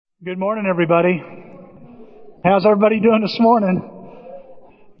Good morning, everybody. How's everybody doing this morning?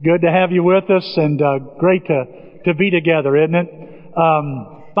 Good to have you with us, and great to be together, isn't it?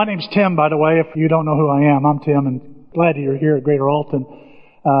 My name's Tim, by the way. If you don't know who I am, I'm Tim, and glad you're here at Greater Alton.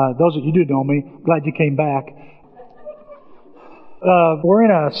 Those of you who do know me, glad you came back. We're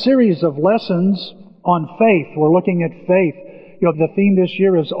in a series of lessons on faith. We're looking at faith. The theme this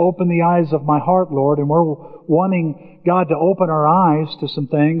year is Open the Eyes of My Heart, Lord, and we're wanting God to open our eyes to some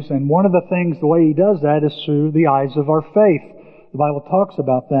things, and one of the things, the way He does that is through the eyes of our faith. The Bible talks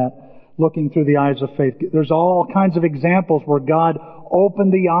about that, looking through the eyes of faith. There's all kinds of examples where God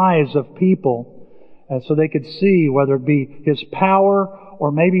opened the eyes of people so they could see, whether it be His power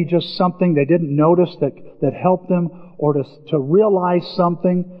or maybe just something they didn't notice that helped them, or to realize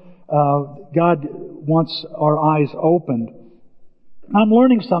something. God wants our eyes opened. I'm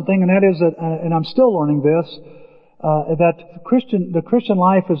learning something, and that is that, and I'm still learning this, that the Christian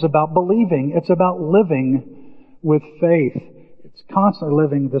life is about believing. It's about living with faith. It's constantly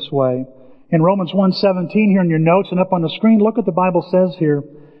living this way. In Romans 1:17 here in your notes and up on the screen, look what the Bible says here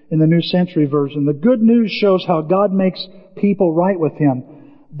in the New Century Version. The good news shows how God makes people right with Him,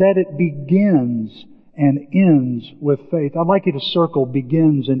 that it begins and ends with faith. I'd like you to circle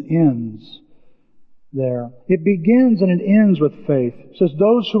begins and ends there. It begins and it ends with faith. It says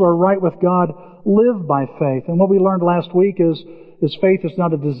those who are right with God live by faith. And what we learned last week is faith is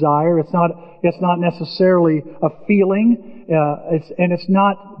not a desire. It's not necessarily a feeling. It's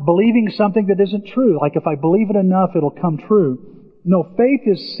not believing something that isn't true. Like if I believe it enough, it'll come true. No, faith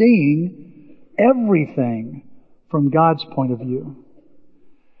is seeing everything from God's point of view.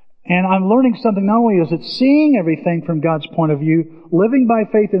 And I'm learning something. Not only is it seeing everything from God's point of view, living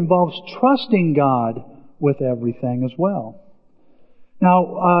by faith involves trusting God with everything as well.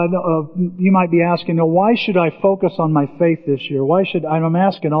 Now, you might be asking, why should I focus on my faith this year? I'm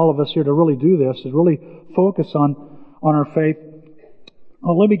asking all of us here to really do this, to really focus on our faith.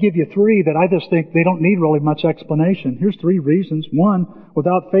 Well, let me give you three that I just think they don't need really much explanation. Here's three reasons. One,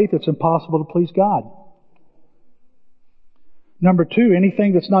 without faith, it's impossible to please God. Number two,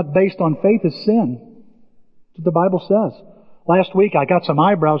 anything that's not based on faith is sin. That's what the Bible says. Last week I got some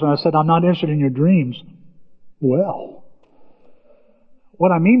eyebrows when I said, I'm not interested in your dreams. Well,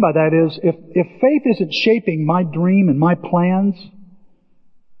 what I mean by that is, if faith isn't shaping my dream and my plans,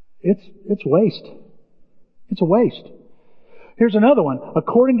 it's waste. It's a waste. Here's another one.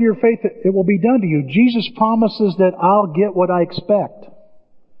 According to your faith, it will be done to you. Jesus promises that I'll get what I expect.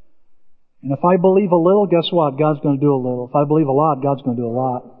 And if I believe a little, guess what? God's going to do a little. If I believe a lot, God's going to do a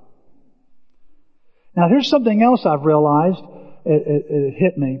lot. Now, here's something else I've realized. It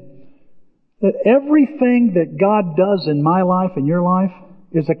hit me. That everything that God does in my life and your life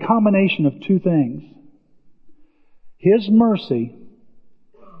is a combination of two things. His mercy,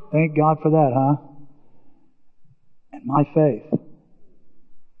 thank God for that, huh? And my faith.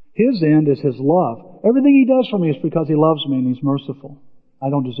 His end is His love. Everything He does for me is because He loves me and He's merciful. I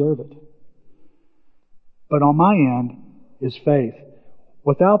don't deserve it. But on my end is faith.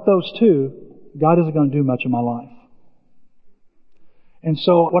 Without those two, God isn't going to do much in my life. And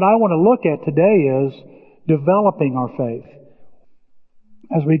so what I want to look at today is developing our faith.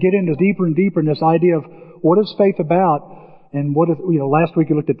 As we get into deeper and deeper in this idea of what is faith about, and what is, last week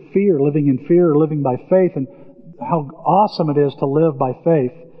we looked at fear, living in fear, living by faith, and how awesome it is to live by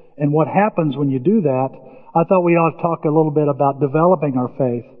faith. And what happens when you do that, I thought we ought to talk a little bit about developing our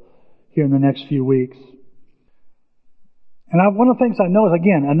faith here in the next few weeks. And one of the things I noticed,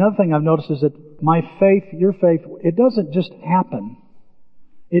 again, another thing I've noticed is that my faith, your faith, it doesn't just happen.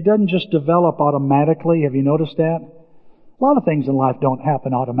 It doesn't just develop automatically. Have you noticed that? A lot of things in life don't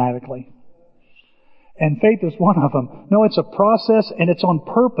happen automatically. And faith is one of them. No, it's a process and it's on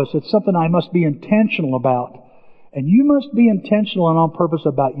purpose. It's something I must be intentional about. And you must be intentional and on purpose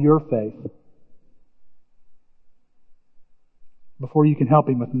about your faith before you can help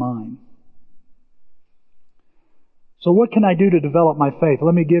Him with mine. So what can I do to develop my faith?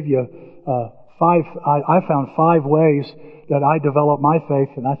 Let me give you I found 5 ways that I develop my faith,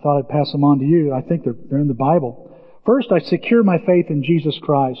 and I thought I'd pass them on to you. I think they're in the Bible. First, I secure my faith in Jesus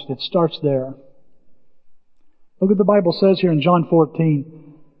Christ. It starts there. Look what the Bible says here in John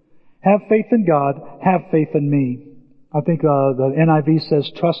 14. Have faith in God, have faith in me. I think the NIV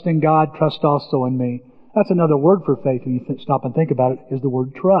says, trust in God, trust also in me. That's another word for faith, when you stop and think about it, is the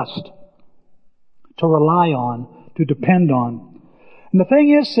word trust. To rely on, to depend on. And the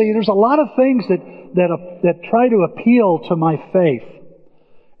thing is, see, there's a lot of things that try to appeal to my faith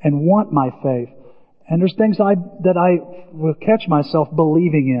and want my faith. And there's things that I will catch myself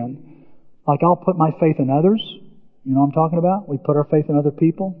believing in. Like I'll put my faith in others. You know what I'm talking about? We put our faith in other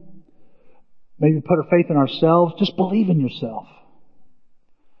people. Maybe put our faith in ourselves. Just believe in yourself.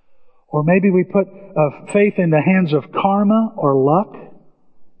 Or maybe we put faith in the hands of karma or luck.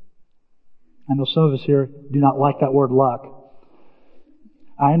 I know some of us here do not like that word luck.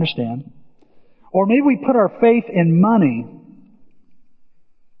 I understand. Or maybe we put our faith in money.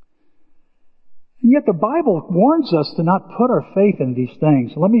 And yet the Bible warns us to not put our faith in these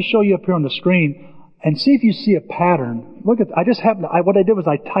things. Let me show you up here on the screen and see if you see a pattern. Look at, what I did was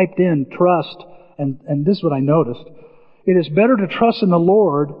I typed in trust, and this is what I noticed. It is better to trust in the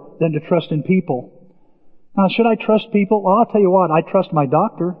Lord than to trust in people. Now, should I trust people? Well, I'll tell you what, I trust my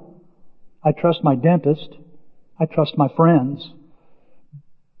doctor. I trust my dentist. I trust my friends.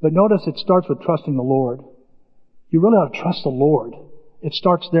 But notice it starts with trusting the Lord. You really ought to trust the Lord. It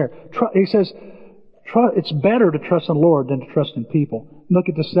starts there. He says, it's better to trust in the Lord than to trust in people. Look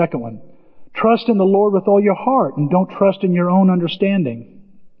at the second one. Trust in the Lord with all your heart and don't trust in your own understanding.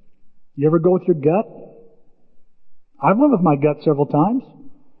 You ever go with your gut? I've went with my gut several times.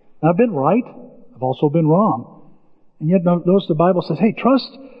 I've been right. I've also been wrong. And yet notice the Bible says, hey, trust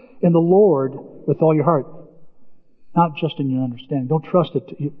in the Lord with all your heart. Not just in your understanding. Don't trust it.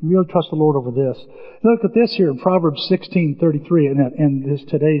 You really trust the Lord over this. Look at this here in Proverbs 16:33 and this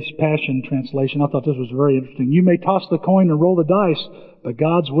today's Passion Translation. I thought this was very interesting. You may toss the coin and roll the dice, but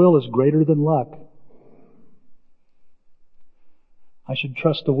God's will is greater than luck. I should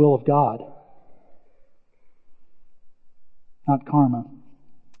trust the will of God, not karma.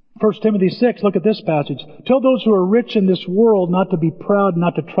 1 Timothy 6, look at this passage. Tell those who are rich in this world not to be proud,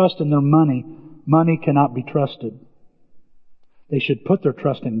 not to trust in their money. Money cannot be trusted. They should put their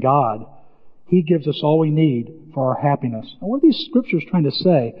trust in God. He gives us all we need for our happiness. Now, what are these scriptures trying to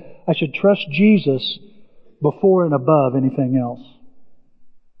say? I should trust Jesus before and above anything else.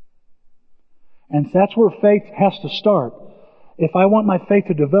 And that's where faith has to start. If I want my faith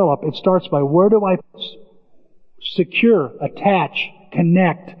to develop, it starts by where do I secure, attach,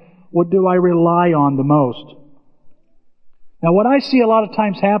 connect? What do I rely on the most? Now, what I see a lot of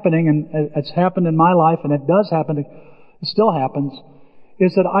times happening, and it's happened in my life, and it does happen, it still happens,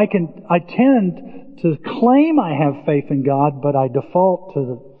 is that I tend to claim I have faith in God, but I default to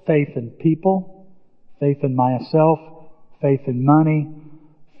the faith in people, faith in myself, faith in money,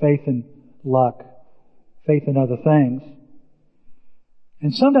 faith in luck, faith in other things.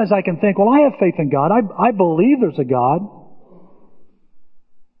 And sometimes I can think, well, I have faith in God. I believe there's a God.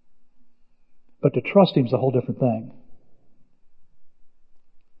 But to trust Him is a whole different thing.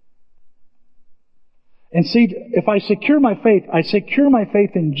 And see, if I secure my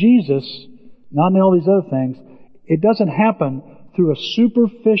faith in Jesus, not in all these other things. It doesn't happen through a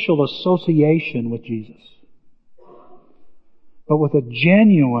superficial association with Jesus, but with a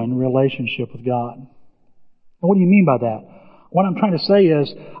genuine relationship with God. Now, what do you mean by that? What I'm trying to say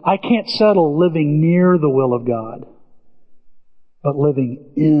is, I can't settle living near the will of God, but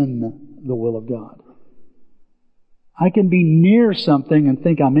living in the will of God. I can be near something and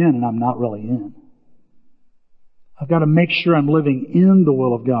think I'm in, and I'm not really in. I've got to make sure I'm living in the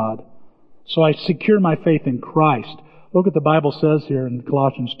will of God. So I secure my faith in Christ. Look what the Bible says here in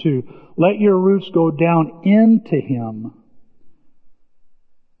Colossians 2. Let your roots go down into Him.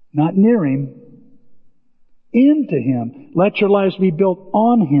 Not near Him. Into Him. Let your lives be built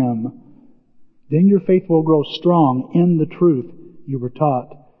on Him. Then your faith will grow strong in the truth you were taught.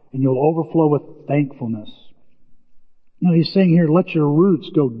 And you'll overflow with thankfulness. You know, he's saying here, let your roots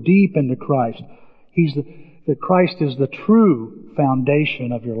go deep into Christ. That Christ is the true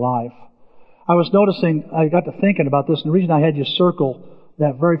foundation of your life. I was noticing, I got to thinking about this, and the reason I had you circle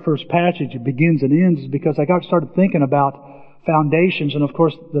that very first passage, it begins and ends, is because I started thinking about foundations, and of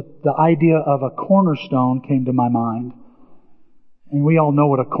course the idea of a cornerstone came to my mind. And we all know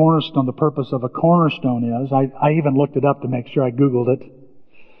what a cornerstone, the purpose of a cornerstone is. I even looked it up to make sure I Googled it.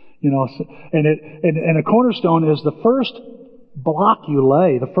 You know, and a cornerstone is the first block you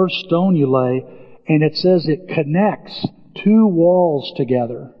lay, the first stone you lay, and it says it connects two walls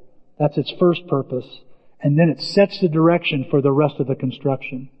together. That's its first purpose. And then it sets the direction for the rest of the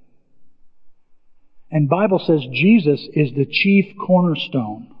construction. And Bible says Jesus is the chief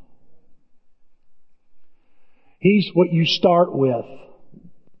cornerstone. He's what you start with.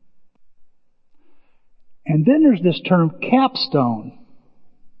 And then there's this term capstone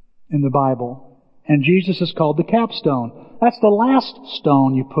in the Bible. And Jesus is called the capstone. That's the last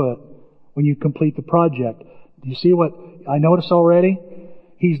stone you put when you complete the project. Do you see what I noticed already?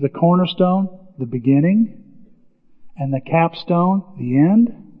 He's the cornerstone, the beginning, and the capstone, the end,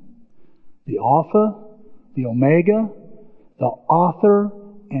 the Alpha, the Omega, the author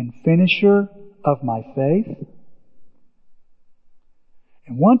and finisher of my faith.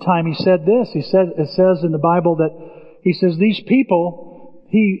 And one time he said this, it says in the Bible that, he says, these people,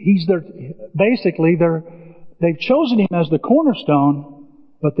 they've chosen him as the cornerstone,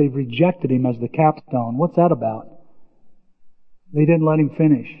 but they've rejected him as the capstone. What's that about? They didn't let him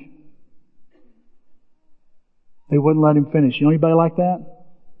finish. They wouldn't let him finish. You know anybody like that?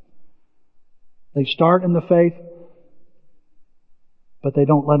 They start in the faith, but they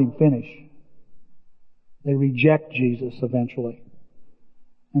don't let him finish. They reject Jesus eventually.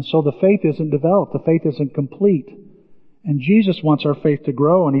 And so the faith isn't developed. The faith isn't complete. And Jesus wants our faith to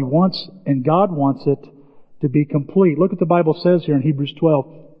grow, and God wants it to be complete. Look what the Bible says here in Hebrews 12.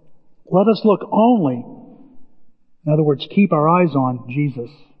 Let us look only, in other words, keep our eyes on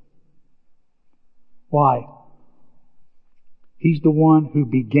Jesus. Why? He's the one who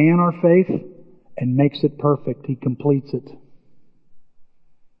began our faith and makes it perfect. He completes it.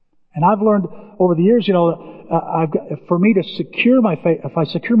 And I've learned over the years, for me to secure my faith, if I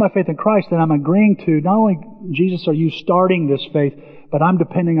secure my faith in Christ, then I'm agreeing to, not only, Jesus, are you starting this faith, but I'm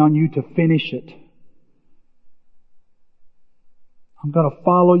depending on you to finish it. I'm going to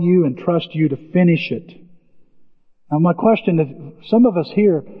follow you and trust you to finish it. Now my question is, some of us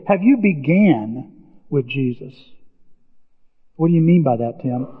here, have you began with Jesus? What do you mean by that,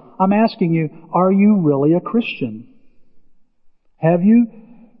 Tim? I'm asking you, are you really a Christian? Have you?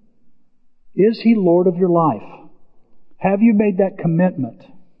 Is He Lord of your life? Have you made that commitment?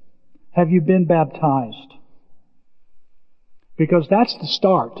 Have you been baptized? Because that's the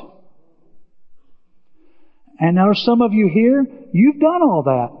start. And there are some of you here, you've done all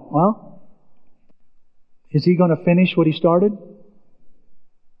that. Well, is He going to finish what He started?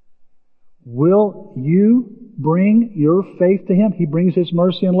 Will you bring your faith to Him? He brings His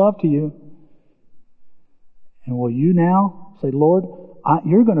mercy and love to you. And will you now say, Lord,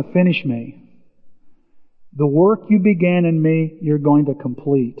 you're going to finish me. The work you began in me, you're going to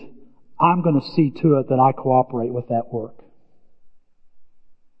complete. I'm going to see to it that I cooperate with that work.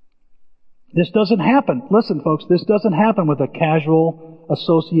 This doesn't happen. Listen, folks, this doesn't happen with a casual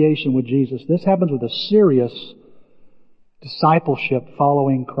association with Jesus. This happens with a serious discipleship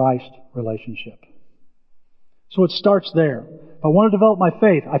following Christ relationship. So it starts there. If I want to develop my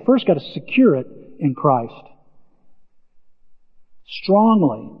faith, I first got to secure it in Christ.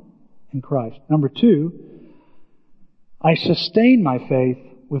 Strongly in Christ. Number two, I sustain my faith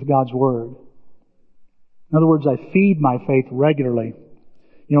with God's Word. In other words, I feed my faith regularly.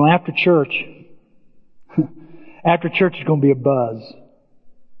 After church is going to be a buzz.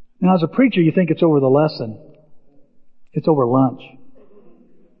 Now, as a preacher, you think it's over the lesson. It's over lunch.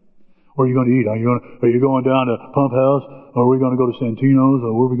 Where are you going to eat? Are you going down to Pump House? Or are we going to go to Santino's?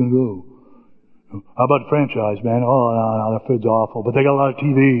 Or where are we going to go? How about the franchise, man? Oh, no, that food's awful. But they got a lot of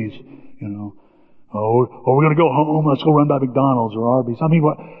TVs, Oh, we're going to go home. Let's go run by McDonald's or Arby's. I mean,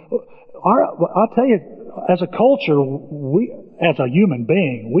 I'll tell you, as a culture, as a human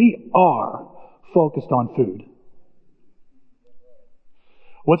being, we are focused on food.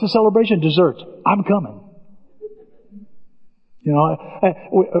 What's the celebration? Desserts. I'm coming.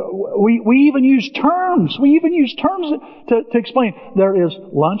 We even use terms. We even use terms to explain. There is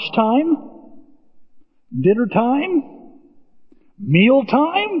lunchtime, dinner time, meal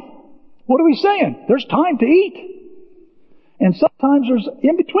time. What are we saying? There's time to eat. And sometimes there's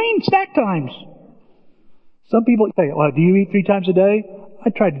in between snack times. Some people say, well, do you eat 3 times a day? I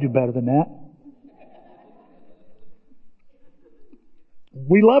try to do better than that.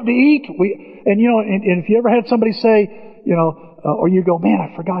 We love to eat. And if you ever had somebody say, or you go, man,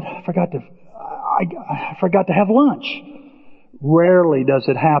 I forgot to have lunch. Rarely does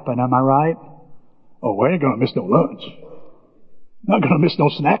it happen, am I right? Oh, we ain't gonna miss no lunch. Not gonna miss no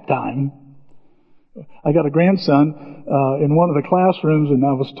snack time. I got a grandson in one of the classrooms, and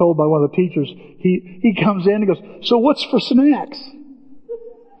I was told by one of the teachers, he comes in and goes, so what's for snacks?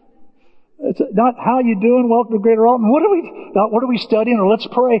 It's not how you doing, welcome to Greater Alton. What are we studying, or let's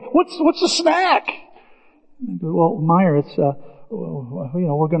pray? What's the snack? I go, well, Meyer, it's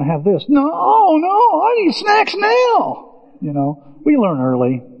we're going to have this. No, I need snacks now. We learn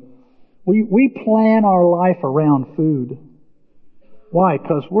early. We plan our life around food. Why?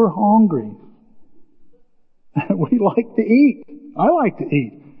 Because we're hungry. We like to eat. I like to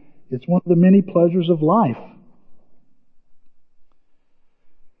eat. It's one of the many pleasures of life.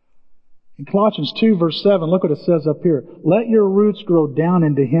 In Colossians 2 verse 7, look what it says up here. Let your roots grow down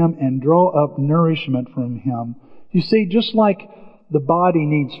into Him and draw up nourishment from Him. You see, just like the body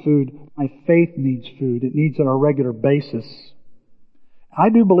needs food, my faith needs food. It needs it on a regular basis. I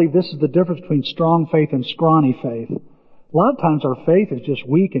do believe this is the difference between strong faith and scrawny faith. A lot of times our faith is just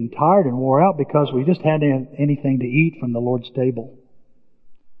weak and tired and wore out because we just hadn't had anything to eat from the Lord's table.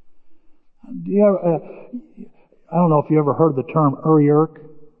 I don't know if you ever heard the term uric.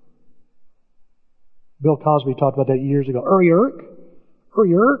 Bill Cosby talked about that years ago. Uric?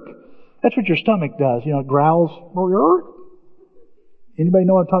 That's what your stomach does. It growls. Uric? Anybody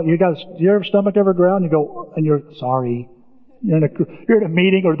know what I'm talking? Your stomach ever growl and you go, and you're sorry. You're in a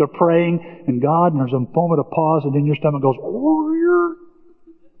meeting or they're praying and God, and there's a moment of pause, and then your stomach goes, Uric.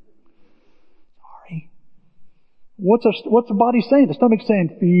 Sorry. What's the body saying? The stomach's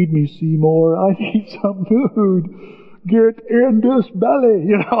saying, feed me, Seymour. I need some food. Get in this belly.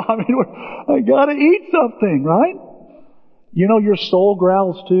 I gotta eat something, right? Your soul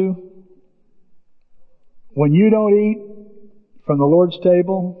growls too. When you don't eat from the Lord's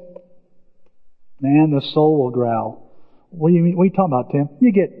table, man, the soul will growl. What do you mean? What are you talking about, Tim?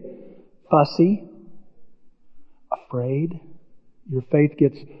 You get fussy, afraid. Your faith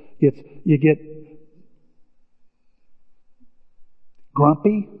you get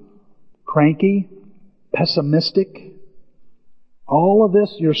grumpy, cranky, pessimistic. All of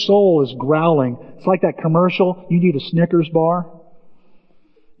this, your soul is growling. It's like that commercial. You need a Snickers bar.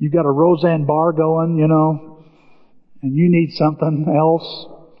 You've got a Roseanne bar going, and you need something else.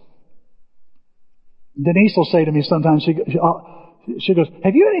 Denise will say to me sometimes, she goes,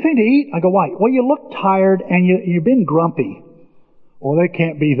 have you anything to eat? I go, why? Well, you look tired and you've been grumpy. Well, that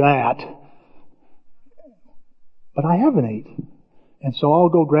can't be that. But I haven't eaten. And so I'll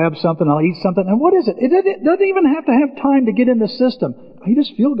go grab something, I'll eat something, and what is it? It doesn't even have to have time to get in the system. You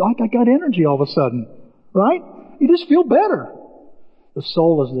just feel like I got energy all of a sudden. Right? You just feel better. The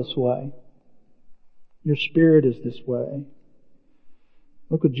soul is this way. Your spirit is this way.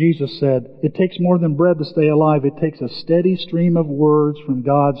 Look what Jesus said. It takes more than bread to stay alive. It takes a steady stream of words from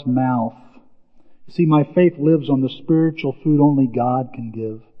God's mouth. See, my faith lives on the spiritual food only God can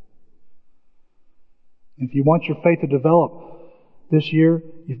give. If you want your faith to develop this year,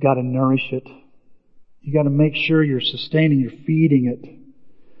 you've got to nourish it. You've got to make sure you're sustaining, you're feeding it.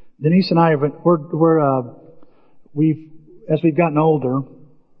 Denise and I as we've gotten older, a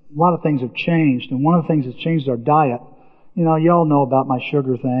lot of things have changed, and one of the things that's changed is our diet. Y'all know about my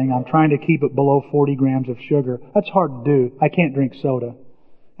sugar thing. I'm trying to keep it below 40 grams of sugar. That's hard to do. I can't drink soda.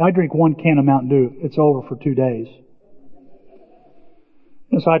 I drink 1 can of Mountain Dew. It's over for 2 days.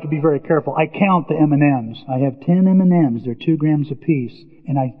 And so I have to be very careful. I count the M&Ms. I have 10 M&Ms. They're 2 grams apiece.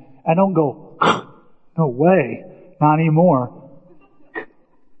 And I don't go, no way, not anymore.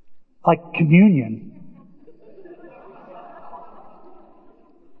 Like communion.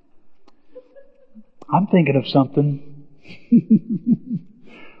 I'm thinking of something.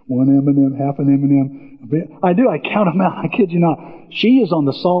 1 M&M, half an M&M. I do. I count them out. I kid you not. She is on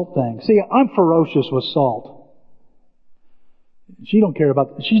the salt thing. See, I'm ferocious with salt. She's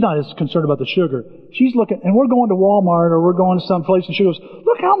not as concerned about the sugar. She's looking, and we're going to Walmart or we're going to some place, and she goes,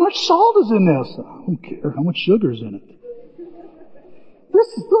 look how much salt is in this. I don't care how much sugar is in it.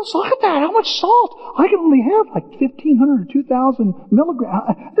 Look at that, how much salt. I can only have like 1,500 or 2,000 milligrams.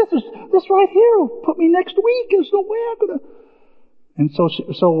 This right here will put me next week. There's no way I'm going to. And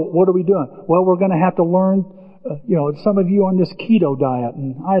so what are we doing? Well, we're going to have to learn, some of you on this keto diet,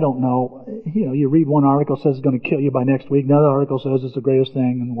 and I don't know, you read one article says it's going to kill you by next week. Another article says it's the greatest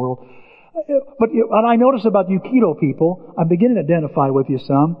thing in the world. But what I notice about you keto people, I'm beginning to identify with you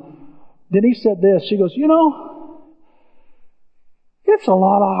some. Denise said this, she goes, it's a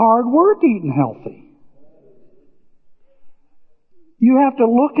lot of hard work eating healthy. You have to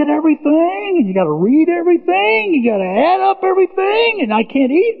look at everything, and you got to read everything, you got to add up everything, and I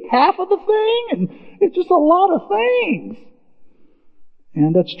can't eat half of the thing, and it's just a lot of things.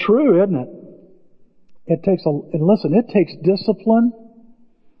 And that's true, isn't it? It takes discipline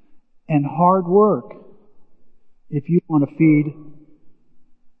and hard work if you want to feed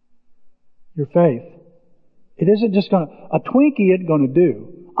your faith. It isn't just a Twinkie isn't going to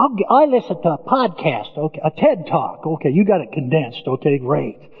do. I listen to a podcast, okay, a TED Talk, okay, you got it condensed, okay,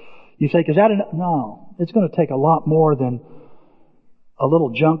 great. You say, is that enough? No, it's going to take a lot more than a little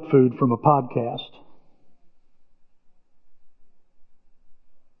junk food from a podcast.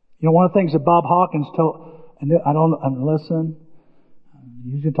 One of the things that Bob Hawkins told, and listen,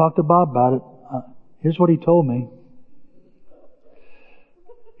 you can talk to Bob about it. Here's what he told me.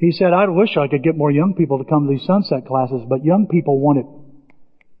 He said, I wish I could get more young people to come to these sunset classes, but young people want it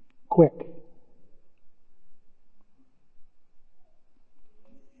quick.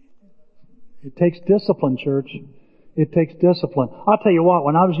 It takes discipline, church. It takes discipline. I'll tell you what,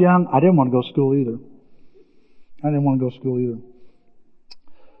 when I was young, I didn't want to go to school either.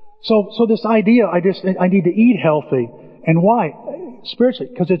 So this idea, I need to eat healthy. And why? Spiritually,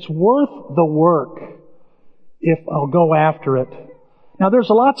 because it's worth the work if I'll go after it. Now there's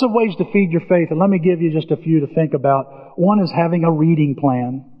lots of ways to feed your faith, and let me give you just a few to think about. One is having a reading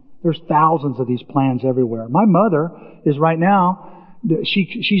plan. There's thousands of these plans everywhere. My mother is right now,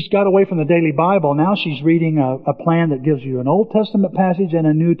 she's got away from the daily Bible. Now she's reading a plan that gives you an Old Testament passage and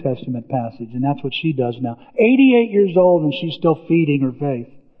a New Testament passage, and that's what she does now. 88 years old, and she's still feeding her faith.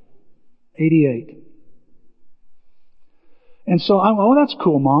 88. And so that's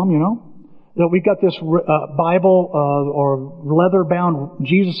cool, Mom, you know. That we've got this Bible or leather-bound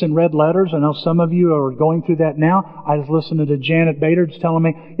Jesus in red letters. I know some of you are going through that now. I was listening to Janet Bader just telling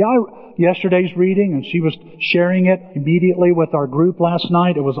me, yesterday's reading, and she was sharing it immediately with our group last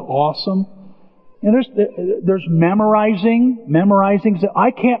night. It was awesome. And there's memorizing.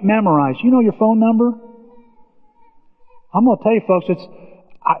 I can't memorize. You know your phone number? I'm going to tell you, folks,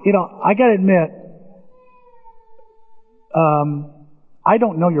 I got to admit, I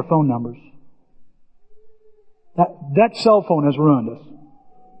don't know your phone numbers. That cell phone has ruined us.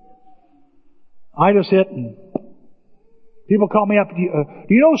 I just hit and people call me up.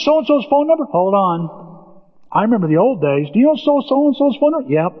 Do you know so-and-so's phone number? Hold on. I remember the old days. Do you know so-and-so's phone number?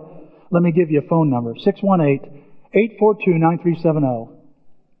 Yep. Let me give you a phone number. 618-842-9370.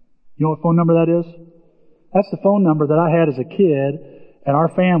 You know what phone number that is? That's the phone number that I had as a kid at our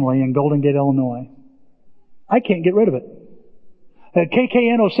family in Golden Gate, Illinois. I can't get rid of it.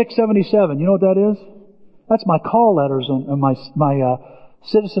 KKNO 677. You know what that is? That's my call letters on my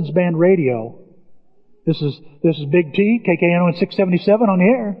Citizens Band radio. This is Big T, KKNO 677 on the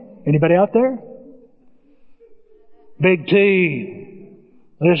air. Anybody out there? Big T,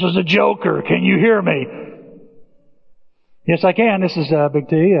 this is a joker. Can you hear me? Yes, I can. This is Big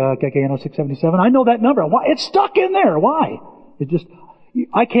T, KKNO 677. I know that number. Why? It's stuck in there. Why?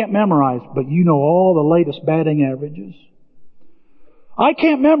 I can't memorize, but you know all the latest batting averages. I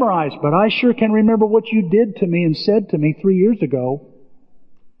can't memorize, but I sure can remember what you did to me and said to me 3 years ago.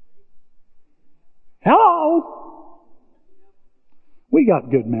 Hello? We got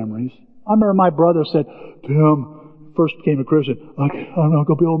good memories. I remember my brother said, Tim, first became a Christian, I'm not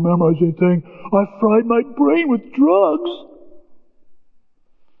going to be able to memorize anything. I fried my brain with drugs.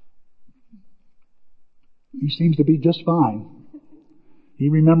 He seems to be just fine. He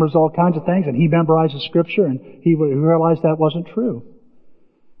remembers all kinds of things, and he memorizes Scripture, and he realized that wasn't true.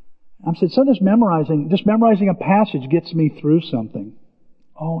 I said, so just memorizing a passage gets me through something.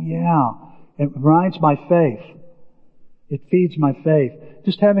 Oh yeah. It reminds my faith. It feeds my faith.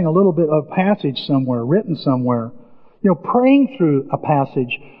 Just having a little bit of passage somewhere, written somewhere. Praying through a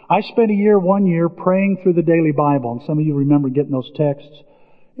passage. I spent 1 year praying through the daily Bible, and some of you remember getting those texts.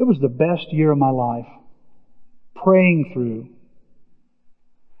 It was the best year of my life. Praying through.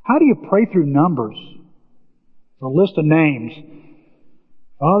 How do you pray through numbers? A list of names.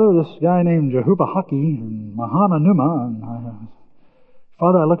 Father, this guy named Jehubahaki and Mahana Numa. And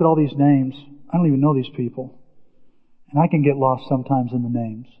Father, I look at all these names. I don't even know these people. And I can get lost sometimes in the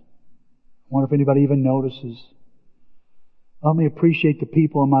names. I wonder if anybody even notices. Help me appreciate the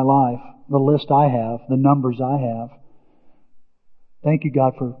people in my life, the list I have, the numbers I have. Thank you,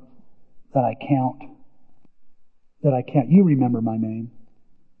 God, for that I count. That I count. You remember my name.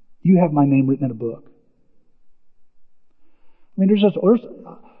 You have my name written in a book. I mean,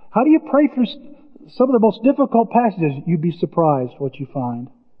 how do you pray through some of the most difficult passages? You'd be surprised what you find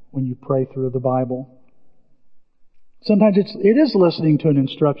when you pray through the Bible. Sometimes it is listening to an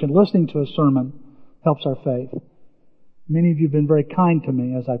instruction, listening to a sermon helps our faith. Many of you have been very kind to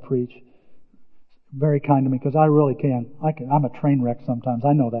me as I preach. Very kind to me, because I really can. I'm a train wreck sometimes.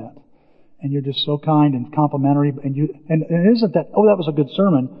 I know that. And you're just so kind and complimentary. And it isn't that, that was a good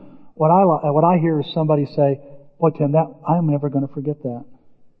sermon. What I hear is somebody say, boy, Tim, I'm never going to forget that.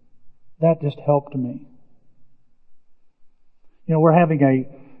 That just helped me. We're having a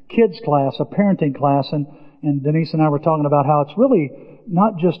kids class, a parenting class, and Denise and I were talking about how it's really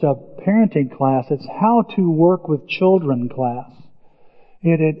not just a parenting class, it's how to work with children class.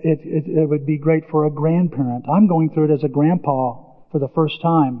 It would be great for a grandparent. I'm going through it as a grandpa for the first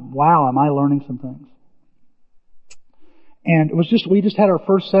time. Wow, am I learning some things. And we just had our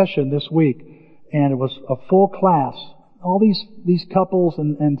first session this week, and it was a full class. All these couples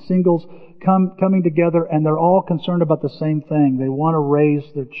and singles coming together, and they're all concerned about the same thing. They want to raise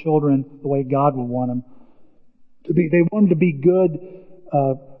their children the way God would want them to be. They want them to be good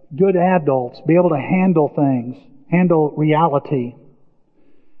adults, be able to handle things, handle reality.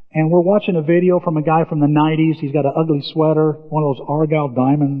 And we're watching a video from a guy from the 90s. He's got an ugly sweater, one of those Argyle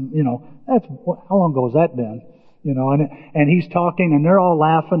diamond, how long ago has that been? And he's talking, and they're all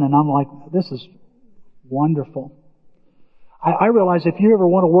laughing, and I'm like, this is wonderful. I realize if you ever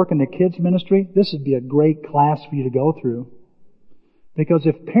want to work in the kids ministry, this would be a great class for you to go through. Because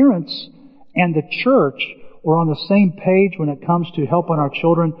if parents and the church were on the same page when it comes to helping our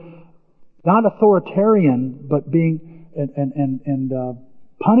children, not authoritarian, but being and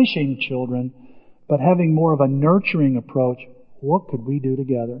punishing children, but having more of a nurturing approach, what could we do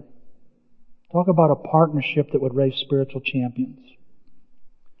together? Talk about a partnership that would raise spiritual champions.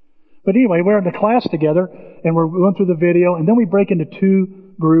 But anyway, we're in the class together, and we're going through the video, and then we break into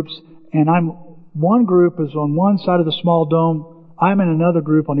two groups, and one group is on one side of the small dome, I'm in another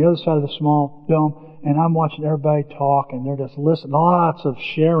group on the other side of the small dome, and I'm watching everybody talk, and they're just listening, lots of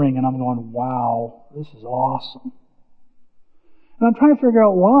sharing, and I'm going, wow, this is awesome. And I'm trying to figure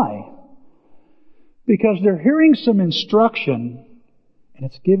out why. Because they're hearing some instruction, and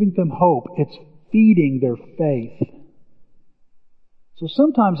it's giving them hope. It's feeding their faith. So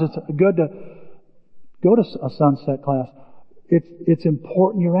sometimes it's good to go to a sunset class. It's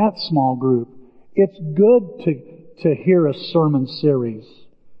important you're at small group. It's good to hear a sermon series,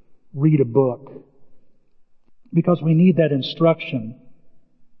 read a book, because we need that instruction.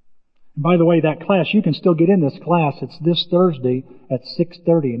 And by the way, that class, you can still get in this class. It's this Thursday at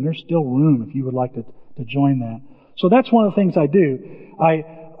 6:30, and there's still room if you would like to join that. So that's one of the things I do.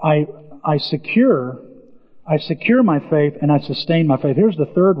 I secure my faith and I sustain my faith. Here's the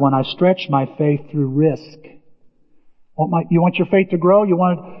third one. I stretch my faith through risk. You want your faith to grow? You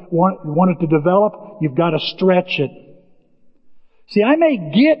want it to develop? You've got to stretch it. See, I may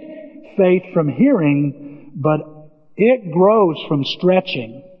get faith from hearing, but it grows from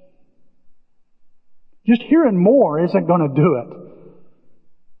stretching. Just hearing more isn't going to do it.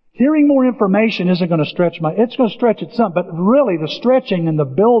 Hearing more information isn't going to stretch it's going to stretch it some, but really the stretching and the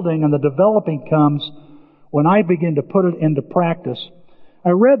building and the developing comes when I begin to put it into practice. I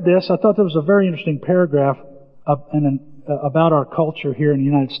read this. I thought there was a very interesting paragraph about our culture here in the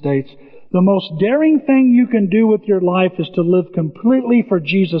United States. The most daring thing you can do with your life is to live completely for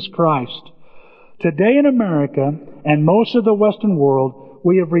Jesus Christ. Today in America and most of the Western world,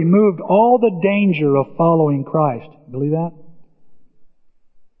 we have removed all the danger of following Christ. Believe that?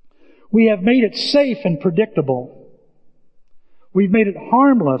 We have made it safe and predictable. We've made it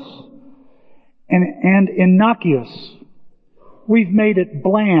harmless and innocuous. We've made it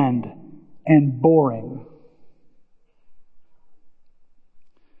bland and boring.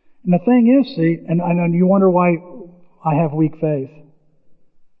 And the thing is, see, and you wonder why I have weak faith.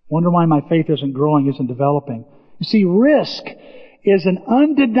 Wonder why my faith isn't growing, isn't developing. You see, risk is an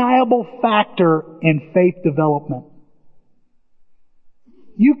undeniable factor in faith development.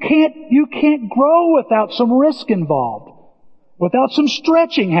 You can't grow without some risk involved, without some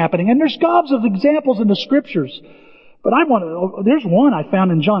stretching happening. And there's gobs of examples in the Scriptures. But there's one I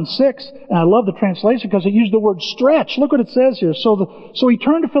found in John 6, and I love the translation because it used the word stretch. Look what it says here. So he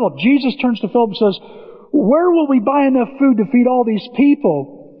turned to Philip. Jesus turns to Philip and says, where will we buy enough food to feed all these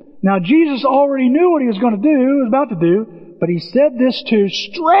people? Now Jesus already knew what he was going to do, was about to do, but he said this to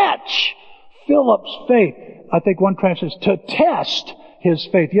stretch Philip's faith. I think one translation is to test his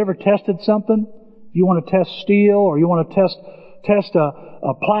faith. You ever tested something? You want to test steel, or you want to test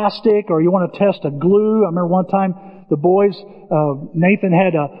a plastic, or you want to test a glue. I remember one time the boys, Nathan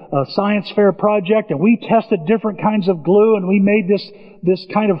had a science fair project, and we tested different kinds of glue, and we made this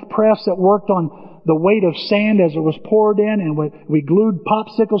kind of press that worked on the weight of sand as it was poured in, and we glued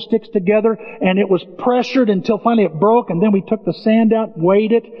popsicle sticks together, and it was pressured until finally it broke, and then we took the sand out,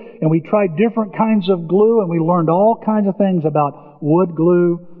 weighed it, and we tried different kinds of glue, and we learned all kinds of things about wood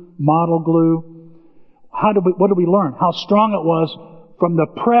glue, model glue. What did we learn? How strong it was from the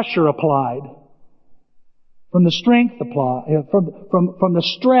pressure applied, from the strength applied, from the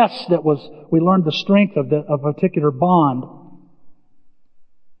stress that was. We learned the strength of a particular bond.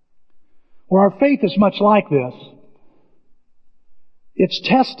 Well, our faith is much like this. It's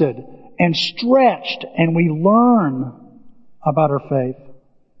tested and stretched, and we learn about our faith.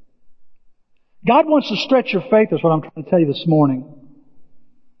 God wants to stretch your faith, is what I'm trying to tell you this morning.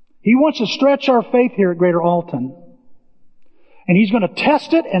 He wants to stretch our faith here at Greater Alton. And He's going to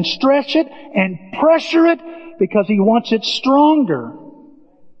test it and stretch it and pressure it because He wants it stronger.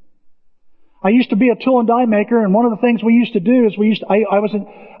 I used to be a tool and die maker, and one of the things we used to do is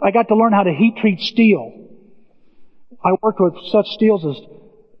I got to learn how to heat treat steel. I worked with such steels as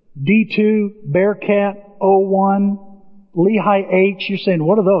D2, Bearcat, 01, Lehigh H. You're saying,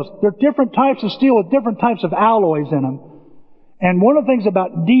 what are those? They're different types of steel with different types of alloys in them. And one of the things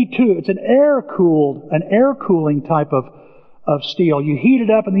about D2, it's an air cooling type of steel. You heat it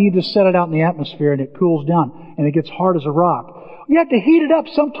up and then you just set it out in the atmosphere and it cools down and it gets hard as a rock. You have to heat it up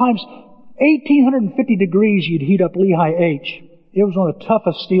sometimes 1,850 degrees you'd heat up Lehigh H. It was one of the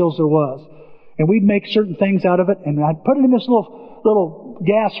toughest steels there was. And we'd make certain things out of it, and I'd put it in this little little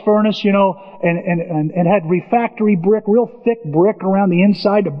gas furnace, and had refractory brick, real thick brick around the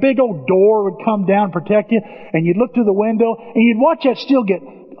inside. A big old door would come down and protect you, and you'd look through the window, and you'd watch that steel get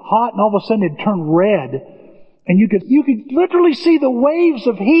hot, and all of a sudden it'd turn red. And you could literally see the waves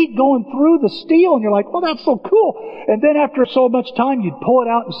of heat going through the steel, and you're like, well, that's so cool. And then after so much time, you'd pull it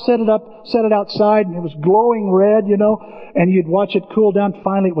out and set it outside, and it was glowing red, and you'd watch it cool down.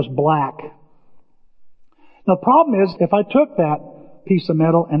 Finally, it was black. Now, the problem is, if I took that piece of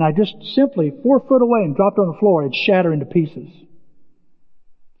metal and I just simply 4 foot away and dropped it on the floor, it'd shatter into pieces.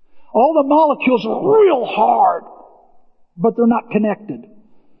 All the molecules are real hard, but they're not connected.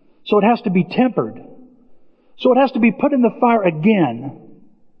 So it has to be tempered. So it has to be put in the fire again.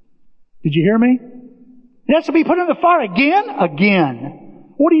 Did you hear me? It has to be put in the fire again?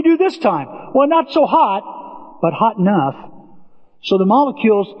 Again. What do you do this time? Well, not so hot, but hot enough. So the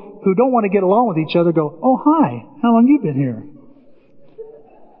molecules who don't want to get along with each other go, oh, hi, how long you been here?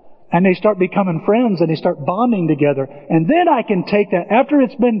 And they start becoming friends and they start bonding together. And then I can take that, after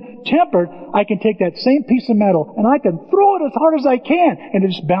it's been tempered, I can take that same piece of metal and I can throw it as hard as I can. And it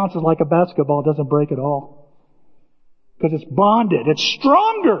just bounces like a basketball. It doesn't break at all. Because it's bonded. It's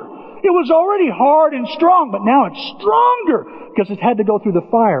stronger. It was already hard and strong, but now it's stronger because it had to go through the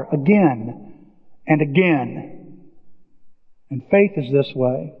fire again and again. And faith is this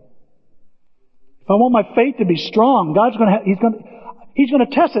way. If I want my faith to be strong, God's He's going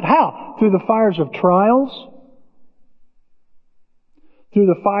to test it. How? Through the fires of trials, through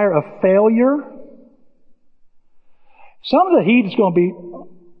the fire of failure. Some of the heat is going to be,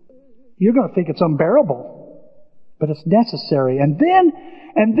 you're going to think it's unbearable, but it's necessary. And then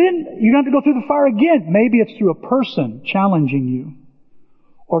you're going to have to go through the fire again. Maybe it's through a person challenging you,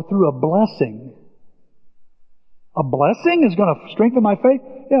 or through a blessing. A blessing is going to strengthen my faith.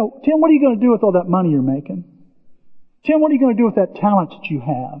 Tim, what are you going to do with all that money you're making? Tim, what are you going to do with that talent that you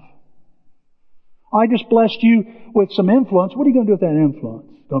have? I just blessed you with some influence. What are you going to do with that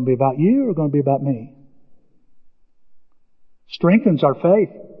influence? Going to be about you or going to be about me? Strengthens our faith.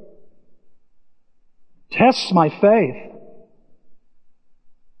 Tests my faith.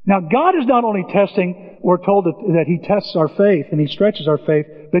 Now, God is not only testing, we're told that He tests our faith and He stretches our faith,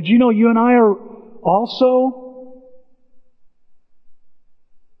 but you and I are also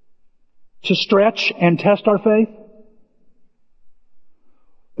to stretch and test our faith.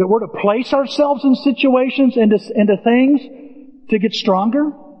 That we're to place ourselves in situations, into things to get stronger.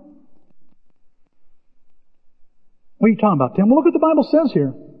 What are you talking about, Tim? Well, look what the Bible says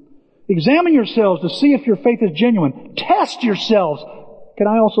here. Examine yourselves to see if your faith is genuine. Test yourselves. Can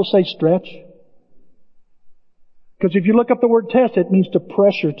I also say stretch? Because if you look up the word test, it means to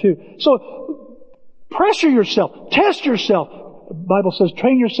pressure too. So, pressure yourself. Test yourself. The Bible says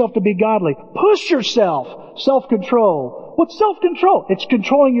train yourself to be godly. Push yourself. Self-control. What's self-control? It's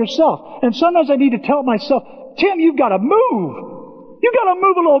controlling yourself. And sometimes I need to tell myself, Tim, you've got to move. You've got to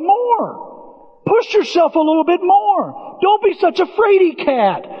move a little more. Push yourself a little bit more. Don't be such a fraidy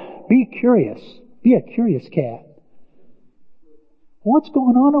cat. Be curious. Be a curious cat. What's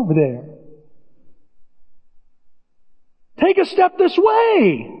going on over there? Take a step this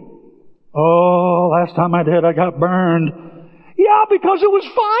way. Oh, last time I did, I got burned. Yeah, because it was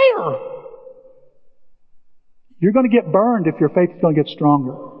fire. You're going to get burned if your faith is going to get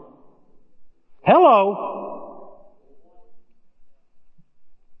stronger. Hello.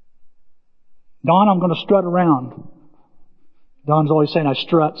 Don, I'm going to strut around. Don's always saying I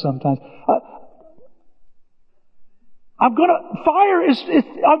strut sometimes. I'm going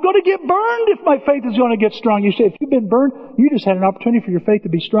to get burned if my faith is going to get strong. You say, if you've been burned, you just had an opportunity for your faith to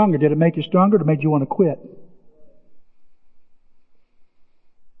be stronger. Did it make you stronger or made you want to quit?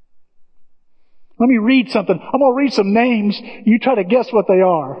 Let me read something. I'm going to read some names. You try to guess what they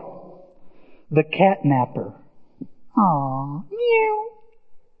are. The catnapper. Aww. Meow.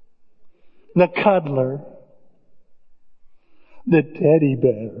 The cuddler. The teddy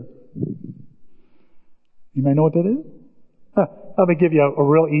bear. You may know what that is? Let me give you a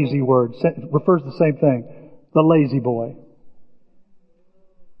real easy word. It refers to the same thing. The lazy boy.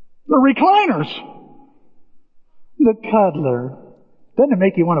 The recliners. The cuddler. Doesn't it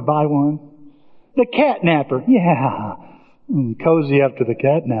make you want to buy one? The catnapper. Yeah. Cozy up to the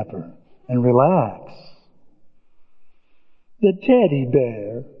catnapper and relax. The teddy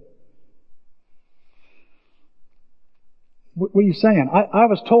bear. What are you saying? I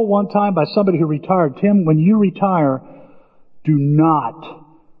was told one time by somebody who retired, Tim, when you retire, do not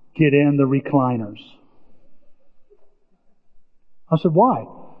get in the recliners. I said, why?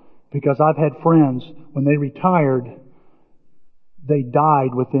 Because I've had friends, when they retired, they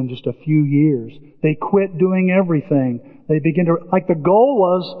died within just a few years. They quit doing everything. They begin to, like the goal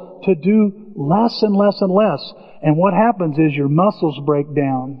was to do less and less and less. And what happens is your muscles break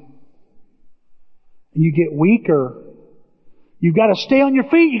down. You get weaker. You've got to stay on your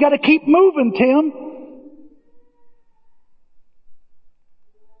feet. You've got to keep moving, Tim.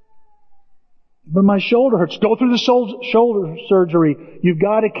 But my shoulder hurts. Go through the shoulder surgery. You've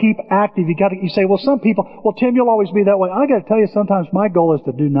got to keep active. You say, well, some people, well, Tim, you'll always be that way. I got to tell you, sometimes my goal is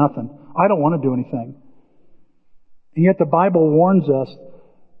to do nothing. I don't want to do anything. And yet the Bible warns us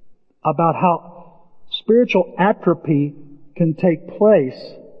about how spiritual atrophy can take place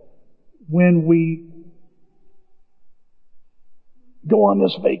when we go on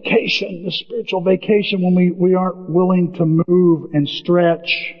this vacation, this spiritual vacation, when we aren't willing to move and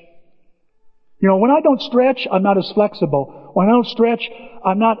stretch. You know, when I don't stretch, I'm not as flexible. When I don't stretch,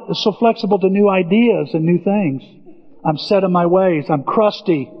 I'm not so flexible to new ideas and new things. I'm set in my ways. I'm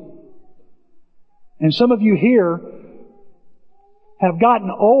crusty. And some of you here have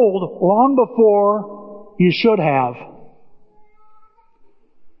gotten old long before you should have.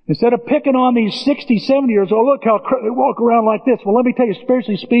 Instead of picking on these 60, 70 years old, look how they walk around like this. Well, let me tell you,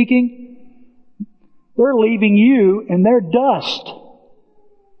 spiritually speaking, they're leaving you in their dust.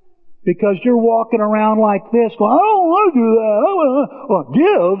 Because you're walking around like this, going, I don't want to do that.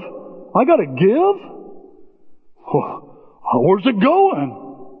 Give? I got to give? Where's it going?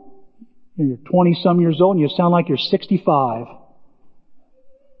 You're 20-some years old and you sound like you're 65.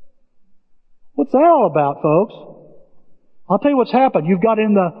 What's that all about, folks? I'll tell you what's happened. You've got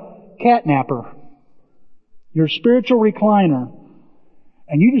in the catnapper, your spiritual recliner.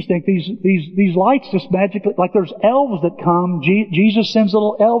 And you just think these lights just magically, like there's elves that come. Jesus sends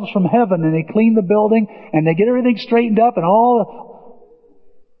little elves from heaven and they clean the building and they get everything straightened up and all.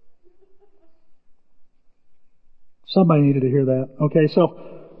 Somebody needed to hear that. Okay,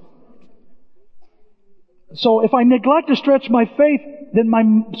 so if I neglect to stretch my faith, then my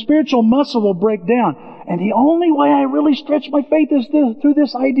spiritual muscle will break down. And the only way I really stretch my faith is through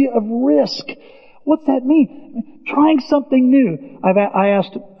this idea of risk. What's that mean? Trying something new. I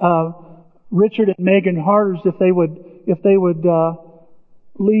asked Richard and Megan Harders if they would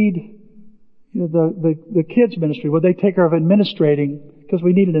lead the kids ministry. Would they take care of administrating? Because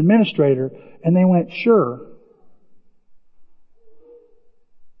we need an administrator. And they went, sure.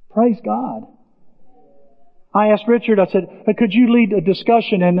 Praise God. I asked Richard. I said, could you lead a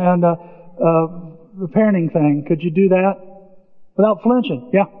discussion and the parenting thing? Could you do that without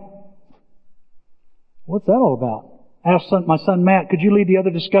flinching? Yeah. What's that all about? I asked my son Matt, could you lead the other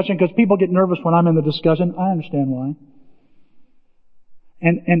discussion? Because people get nervous when I'm in the discussion. I understand why.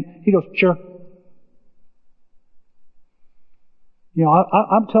 And he goes, sure. You know,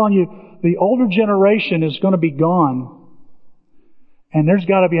 I'm telling you, the older generation is going to be gone. And there's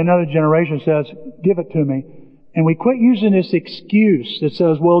got to be another generation that says, give it to me. And we quit using this excuse that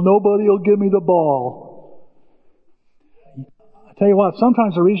says, well, nobody will give me the ball. Tell you what,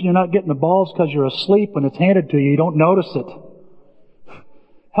 sometimes the reason you're not getting the ball is because you're asleep when it's handed to you. You don't notice it.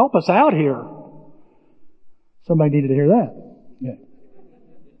 Help us out here. Somebody needed to hear that. Yeah.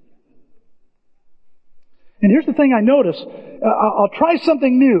 And here's the thing I notice. I'll try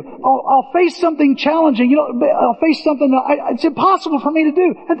something new. I'll face something challenging. You know, I'll face something it's impossible for me to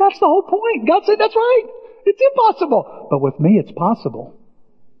do. And that's the whole point. God said, that's right. It's impossible. But with me, it's possible.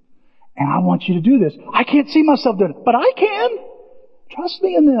 And I want you to do this. I can't see myself doing it, but I can. Trust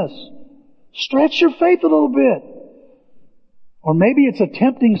me in this. Stretch your faith a little bit. Or maybe it's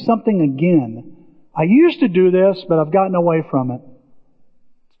attempting something again. I used to do this, but I've gotten away from it.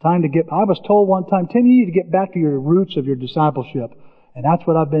 It's time to I was told one time, Tim, you need to get back to your roots of your discipleship. And that's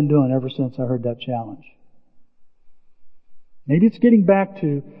what I've been doing ever since I heard that challenge. Maybe it's getting back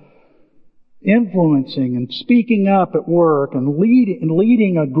to influencing and speaking up at work and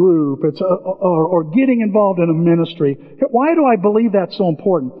leading a group. Or getting involved in a ministry. Why do I believe that's so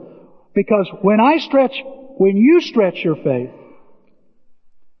important? Because when you stretch your faith,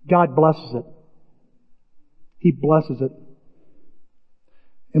 God blesses it. He blesses it.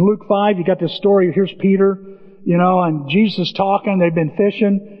 In Luke 5, you got this story. Here's Peter, and Jesus is talking. They've been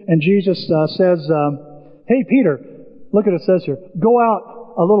fishing, and Jesus says, "Hey, Peter, look at it says here. Go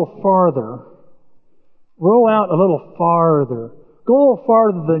out a little farther. Row out a little farther. Go a little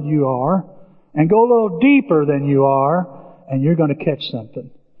farther than you are, and go a little deeper than you are, and you're going to catch something."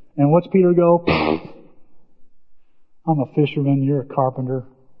 And what's Peter go? I'm a fisherman. You're a carpenter.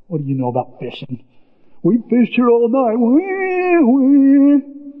 What do you know about fishing? We fished here all night.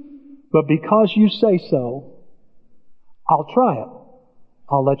 But because you say so, I'll try it.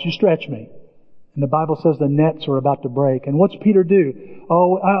 I'll let you stretch me. And the Bible says the nets are about to break. And what's Peter do?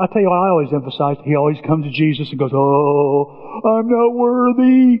 Oh, I tell you what I always emphasize. He always comes to Jesus and goes, oh, I'm not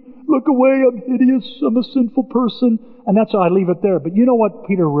worthy. Look away, I'm hideous. I'm a sinful person. And that's how I leave it there. But you know what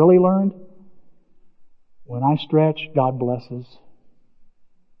Peter really learned? When I stretch, God blesses.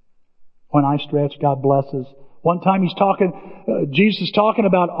 When I stretch, God blesses. One time Jesus is talking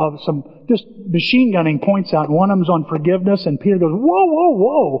about some just machine gunning points out, and one of them's on forgiveness, and Peter goes, whoa, whoa,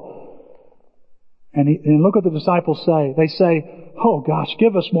 whoa. And look what the disciples say. They say, oh gosh,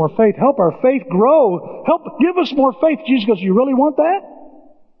 give us more faith. Help our faith grow. Give us more faith. Jesus goes, you really want that?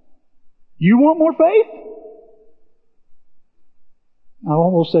 You want more faith? I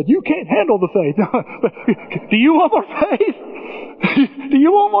almost said, you can't handle the faith. Do you want more faith? Do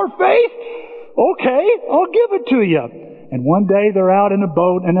you want more faith? Okay, I'll give it to you. And one day they're out in a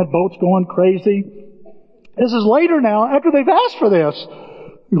boat, and that boat's going crazy. This is later now, after they've asked for this.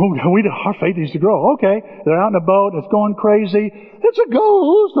 Our faith needs to grow. Okay, they're out in a boat, it's going crazy. It's a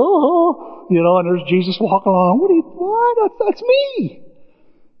ghost. Oh, and there's Jesus walking along. What? That's me.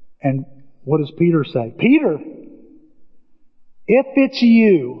 And what does Peter say? Peter, if it's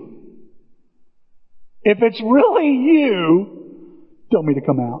you, if it's really you, tell me to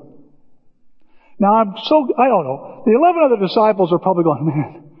come out. Now I don't know. The 11 other disciples are probably going,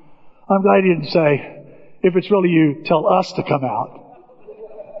 man, I'm glad he didn't say, if it's really you, tell us to come out.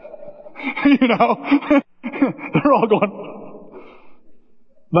 They're all going.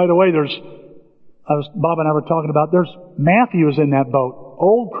 By the way, Bob and I were talking about, there's Matthew is in that boat.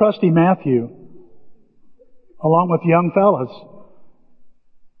 Old crusty Matthew. Along with young fellas.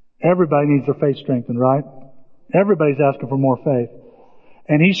 Everybody needs their faith strengthened, right? Everybody's asking for more faith.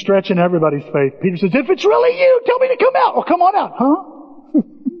 And he's stretching everybody's faith. Peter says, if it's really you, tell me to come out. Well, come on out. Huh?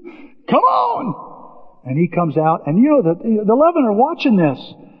 Come on. And he comes out. And the 11 are watching this.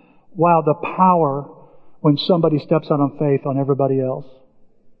 Wow, the power when somebody steps out on faith on everybody else.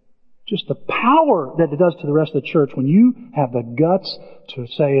 Just the power that it does to the rest of the church. When you have the guts to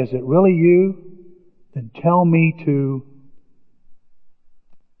say, is it really you? Then tell me to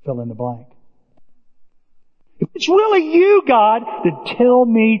fill in the blank. If it's really you, God, then tell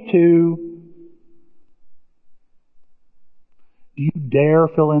me to. Do you dare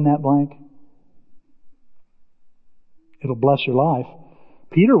fill in that blank? It'll bless your life.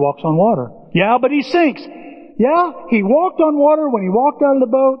 Peter walks on water. Yeah, but he sinks. Yeah, he walked on water when he walked out of the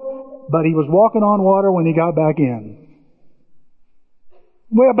boat, but he was walking on water when he got back in.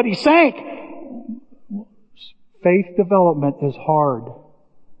 Well, but he sank. Faith development is hard.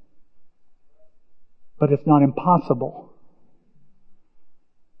 But it's not impossible.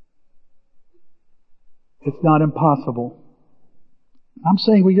 It's not impossible. I'm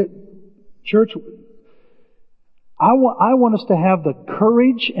saying church, I want us to have the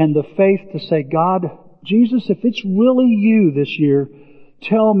courage and the faith to say, God, Jesus, if it's really you this year,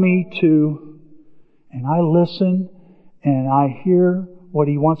 tell me to. And I listen and I hear what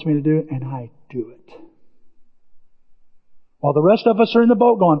He wants me to do and I do it. While the rest of us are in the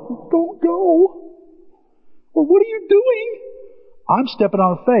boat going, don't go. Or what are you doing? I'm stepping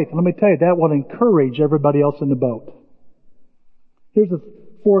on faith. Let me tell you, that will encourage everybody else in the boat. Here's the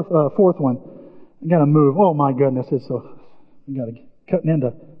fourth one. I gotta move. Oh my goodness, I gotta cutting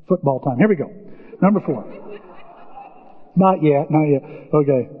into football time. Here we go. Number 4. Not yet.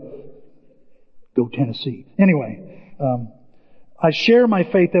 Okay. Go Tennessee. Anyway, I share my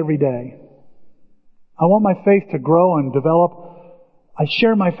faith every day. I want my faith to grow and develop. I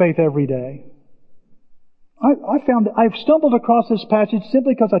share my faith every day. I found that I've stumbled across this passage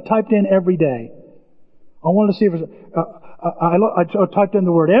simply because I typed in every day. I wanted to see if it was, I typed in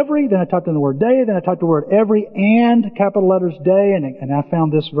the word every, then I typed in the word day, then I typed the word every and capital letters day, and I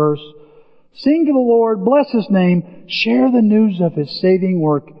found this verse. Sing to the Lord, bless His name, share the news of His saving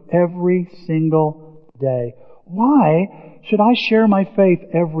work every single day. Why should I share my faith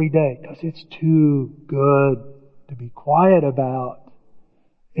every day? Because it's too good to be quiet about.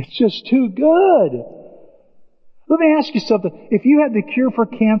 It's just too good. Let me ask you something. If you had the cure for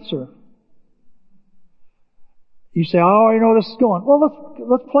cancer, you say, I already know this is going. Well,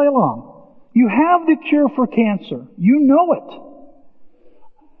 let's play along. You have the cure for cancer. You know it.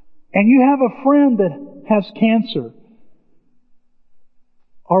 And you have a friend that has cancer.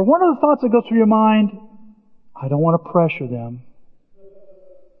 Or one of the thoughts that goes through your mind, I don't want to pressure them.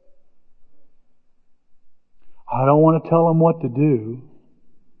 I don't want to tell them what to do.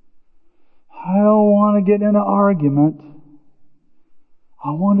 I don't want to get in an argument. I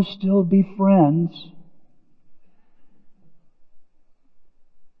want to still be friends.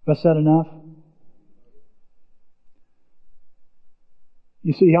 Have I said enough?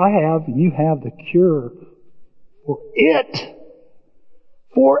 You see, I have, and you have the cure for it.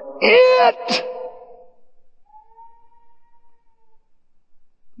 For it!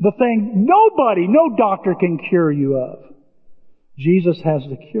 The thing nobody, no doctor can cure you of. Jesus has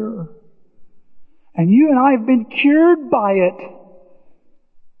the cure. And you and I have been cured by it.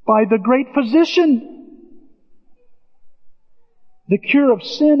 By the great physician. The cure of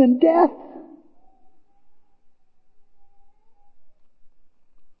sin and death.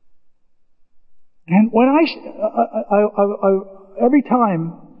 And when every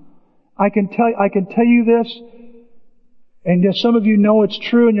time I can tell you this, and just some of you know it's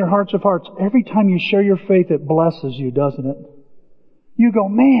true in your hearts of hearts. Every time you share your faith, it blesses you, doesn't it? You go,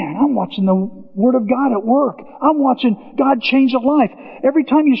 man, I'm watching the Word of God at work. I'm watching God change a life. Every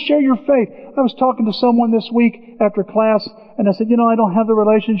time you share your faith. I was talking to someone this week after class, and I said, I don't have the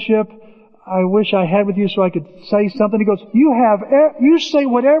relationship I wish I had with you so I could say something. He goes, you say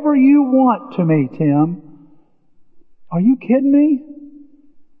whatever you want to me, Tim. Are you kidding me?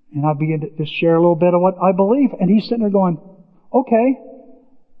 And I began to just share a little bit of what I believe. And he's sitting there going, okay,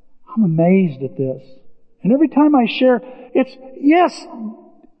 I'm amazed at this. And every time I share, it's, yes,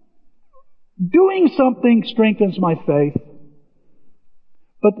 doing something strengthens my faith.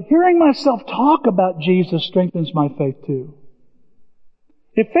 But hearing myself talk about Jesus strengthens my faith too.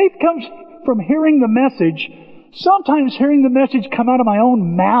 If faith comes from hearing the message, sometimes hearing the message come out of my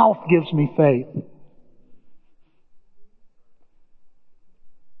own mouth gives me faith.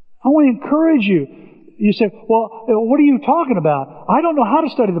 I want to encourage you. You say, well, what are you talking about? I don't know how to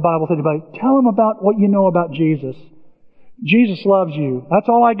study the Bible with anybody. Tell them about what you know about Jesus. Jesus loves you. That's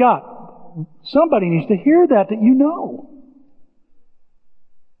all I got. Somebody needs to hear that you know.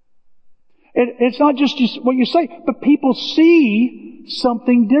 It's not just what you say, but people see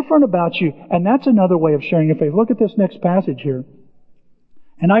something different about you. And that's another way of sharing your faith. Look at this next passage here.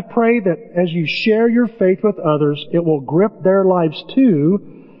 And I pray that as you share your faith with others, it will grip their lives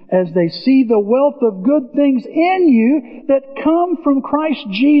too, as they see the wealth of good things in you that come from Christ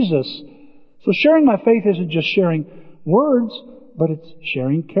Jesus. So sharing my faith isn't just sharing words, but it's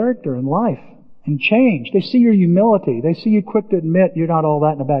sharing character and life and change. They see your humility. They see you quick to admit you're not all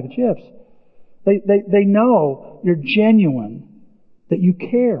that in a bag of chips. They know you're genuine, that you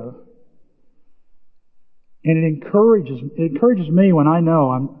care. And it encourages me when I know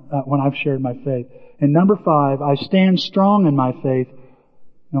when I've shared my faith. And number 5, I stand strong in my faith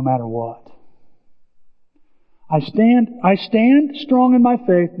no matter what. I stand strong in my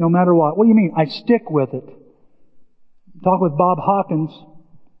faith no matter what. What do you mean? I stick with it. Talked with Bob Hawkins.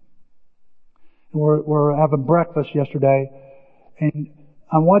 We're having breakfast yesterday, and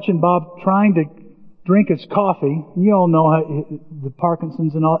I'm watching Bob trying to drink his coffee. You all know how, the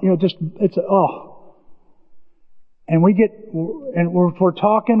Parkinson's and all. And we're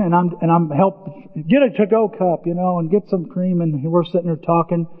talking, and I'm helping get a to-go cup, and get some cream, and we're sitting there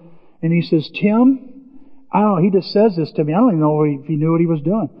talking, and he says, Tim, I don't know, he just says this to me. I don't even know if he knew what he was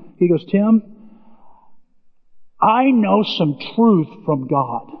doing. He goes, Tim, I know some truth from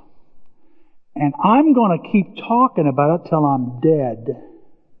God, and I'm going to keep talking about it till I'm dead.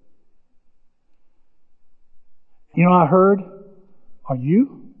 I heard, are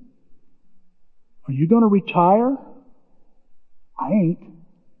you going to retire? I ain't.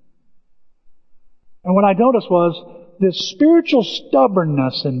 And what I noticed was this spiritual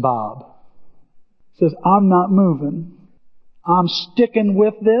stubbornness in Bob. Says, I'm not moving. I'm sticking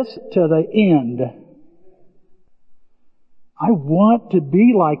with this to the end. I want to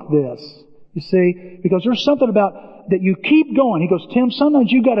be like this. You see, because there's something about that you keep going. He goes, Tim,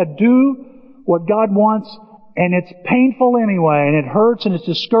 sometimes you got to do what God wants, and it's painful anyway, and it hurts, and it's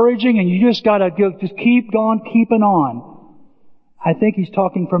discouraging, and you just got to just keep going, keeping on. I think he's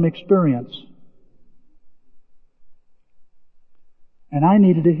talking from experience. And I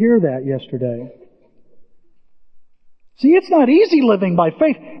needed to hear that yesterday. See, it's not easy living by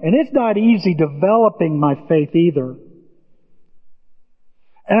faith, and it's not easy developing my faith either.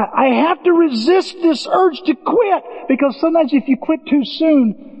 And I have to resist this urge to quit, because sometimes if you quit too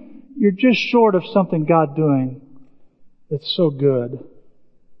soon, you're just short of something God doing that's so good.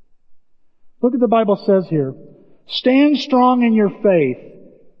 Look what the Bible says here. Stand strong in your faith.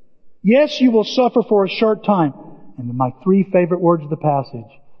 Yes, you will suffer for a short time. And my 3 favorite words of the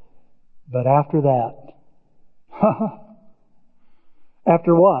passage. But after that.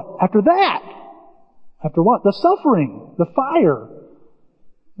 After what? After that. After what? The suffering, the fire,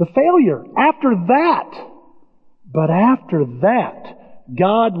 the failure. After that. But after that,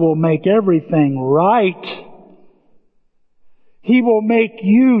 God will make everything right. He will make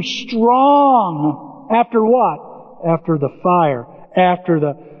you strong. After what? After the fire. after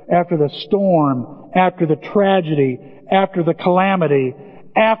the storm, after the tragedy, after the calamity,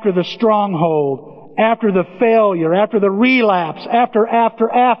 after the stronghold, after the failure, after the relapse, after,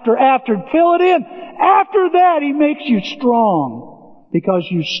 fill it in. After that, He makes you strong because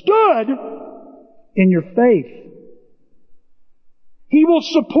you stood in your faith. He will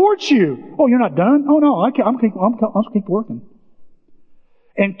support you. Oh, you're not done? Oh no, I'll keep working.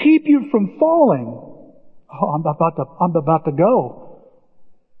 And keep you from falling. Oh, I'm about to go.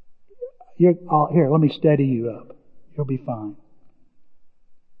 Here, let me steady you up. You'll be fine.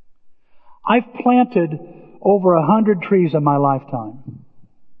 I've planted over 100 trees in my lifetime.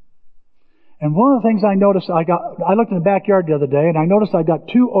 And one of the things I noticed, I looked in the backyard the other day, and I noticed I got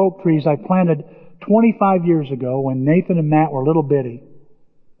 2 oak trees I planted 25 years ago when Nathan and Matt were little bitty.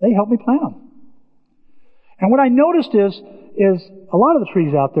 They helped me plant them. And what I noticed is a lot of the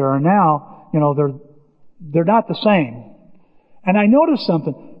trees out there are now, they're not the same. And I noticed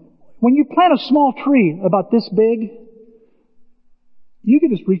something. When you plant a small tree about this big, you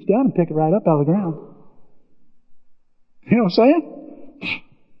can just reach down and pick it right up out of the ground. You know what I'm saying?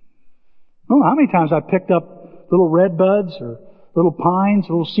 Oh, how many times I've picked up little red buds or little pines,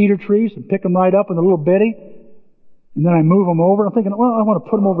 little cedar trees, and pick them right up with a little bitty. And then I move them over. I'm thinking, well, I want to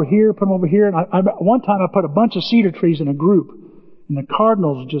put them over here, And one time I put a bunch of cedar trees in a group. And the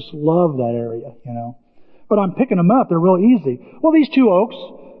cardinals just love that area, But I'm picking them up. They're real easy. Well, these 2 oaks,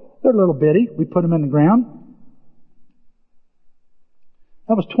 they're little bitty. We put them in the ground.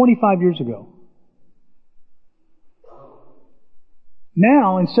 That was 25 years ago.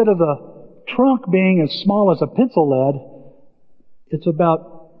 Now, instead of the trunk being as small as a pencil lead, it's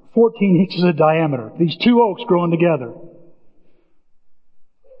about 14 inches in diameter. These 2 oaks growing together.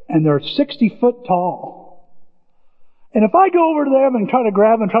 And they're 60 foot tall. And if I go over to them and try to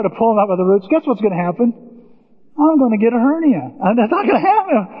grab them and try to pull them out by the roots, guess what's going to happen? I'm going to get a hernia. And that's not going to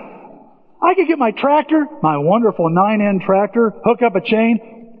happen. I could get my tractor, my wonderful 9-end tractor, hook up a chain.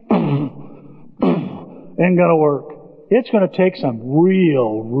 Ain't going to work. It's going to take some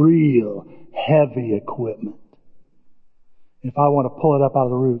real heavy equipment if I want to pull it up out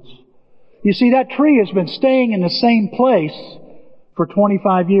of the roots. You see, that tree has been staying in the same place for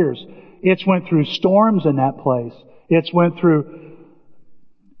 25 years. It's went through storms in that place. It's went through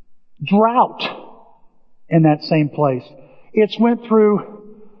drought in that same place. It's went through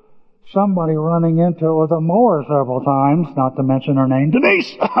somebody running into it with a mower several times, not to mention her name,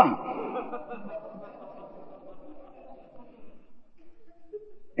 Denise.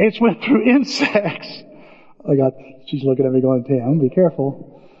 It's went through insects. She's looking at me going, Tim, be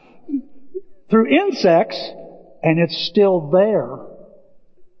careful. Through insects, and it's still there.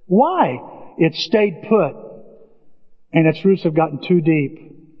 Why? It stayed put, and its roots have gotten too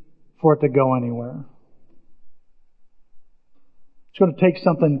deep for it to go anywhere. It's going to take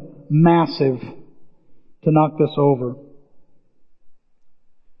something massive to knock this over.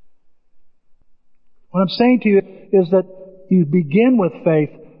 What I'm saying to you is that you begin with faith.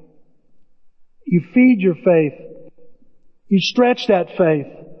 You feed your faith. You stretch that faith.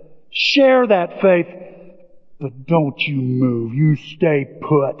 Share that faith. But don't you move. You stay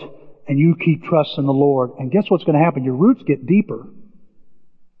put. And you keep trusting the Lord. And guess what's going to happen? Your roots get deeper.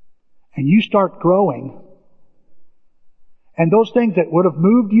 And you start growing. And those things that would have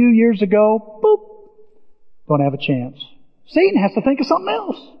moved you years ago, boop, don't have a chance. Satan has to think of something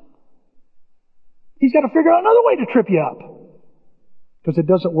else. He's got to figure out another way to trip you up. Because it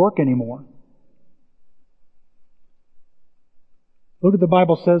doesn't work anymore. Look what the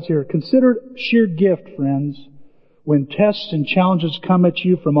Bible says here. Consider it sheer gift, friends, when tests and challenges come at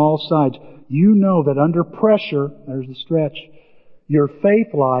you from all sides. You know that under pressure, there's the stretch, your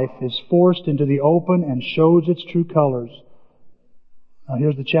faith life is forced into the open and shows its true colors. Now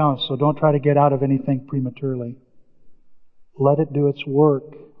here's the challenge, so don't try to get out of anything prematurely. Let it do its work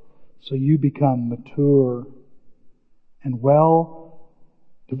so you become mature and well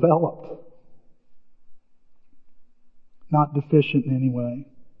developed. Not deficient in any way.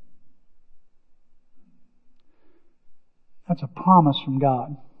 That's a promise from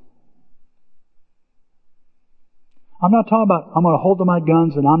God. I'm not talking about I'm going to hold to my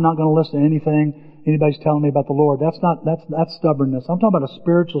guns and I'm not going to listen to anything anybody's telling me about the Lord. That's stubbornness. I'm talking about a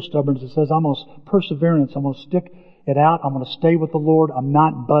spiritual stubbornness that says I'm going to perseverance. I'm going to stick it out. I'm going to stay with the Lord. I'm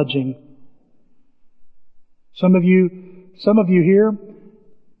not budging. Some of you here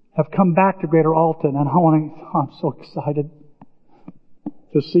have come back to Greater Alton, and I'm so excited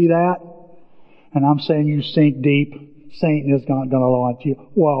to see that. And I'm saying you sink deep. Satan is not going to launch you.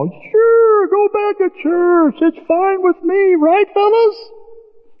 Well, sure, go back to church. It's fine with me, right, fellas?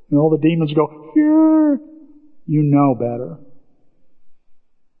 And all the demons go, sure. You know better.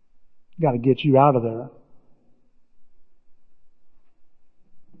 got to get you out of there.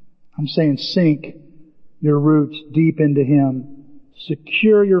 I'm saying sink your roots deep into Him.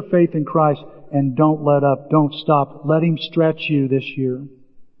 Secure your faith in Christ and don't let up. Don't stop. Let Him stretch you this year.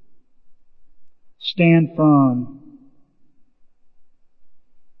 Stand firm.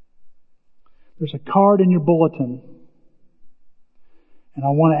 There's a card in your bulletin. And I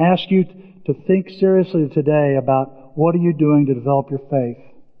want to ask you to think seriously today about what are you doing to develop your faith?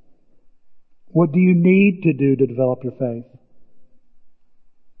 What do you need to do to develop your faith?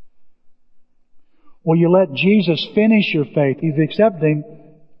 Will you let Jesus finish your faith? You've accepted Him.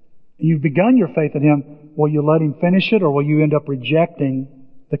 You've begun your faith in Him. Will you let Him finish it, or will you end up rejecting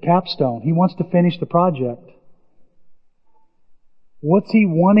the capstone? He wants to finish the project. What's He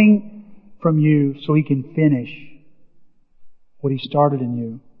wanting from you so He can finish what He started in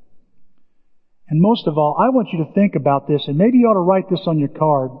you? And most of all, I want you to think about this, and maybe you ought to write this on your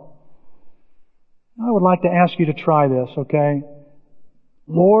card. I would like to ask you to try this, okay?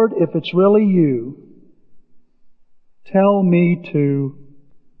 Lord, if it's really You, tell me to,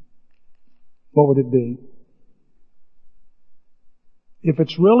 what would it be? If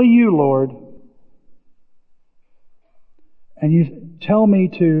it's really You, Lord, and You tell me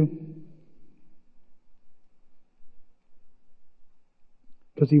to,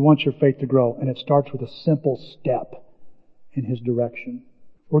 because He wants your faith to grow, and it starts with a simple step in His direction.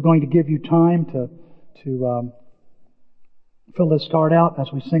 We're going to give you time to fill this card out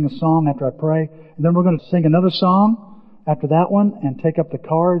as we sing a song after I pray. And then we're going to sing another song after that one and take up the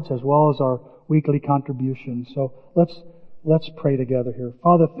cards as well as our weekly contributions. So let's pray together here.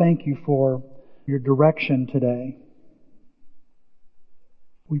 Father, thank You for Your direction today.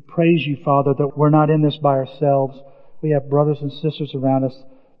 We praise You, Father, that we're not in this by ourselves. We have brothers and sisters around us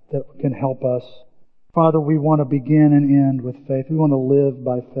that can help us. Father, we want to begin and end with faith. We want to live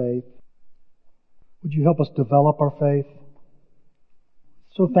by faith. Would You help us develop our faith?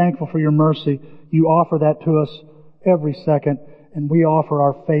 So thankful for Your mercy. You offer that to us every second, and we offer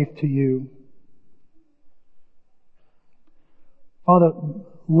our faith to You. Father,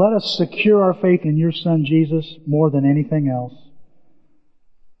 let us secure our faith in Your Son Jesus more than anything else.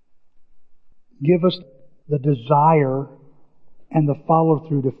 Give us the desire and the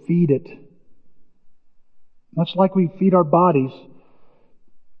follow-through to feed it. Much like we feed our bodies,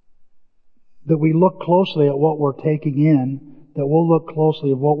 that we look closely at what we're taking in, that we'll look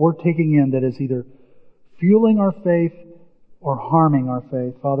closely at what we're taking in that is either fueling our faith or harming our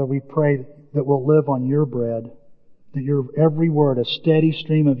faith. Father, we pray that we'll live on Your bread, that Your every word, a steady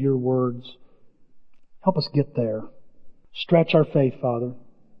stream of Your words. Help us get there. Stretch our faith, Father.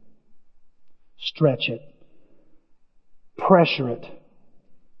 Stretch it. Pressure it.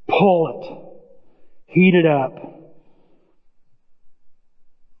 Pull it. Heat it up.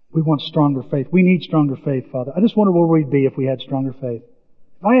 We want stronger faith. We need stronger faith, Father. I just wonder where we'd be if we had stronger faith.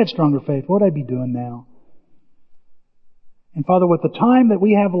 If I had stronger faith, what would I be doing now? And Father, with the time that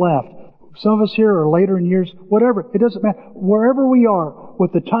we have left, some of us here are later in years, whatever, it doesn't matter. Wherever we are,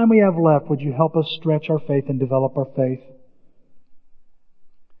 with the time we have left, would You help us stretch our faith and develop our faith?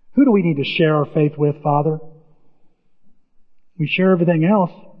 Who do we need to share our faith with, Father? We share everything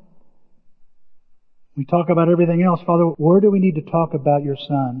else. We talk about everything else. Father, where do we need to talk about Your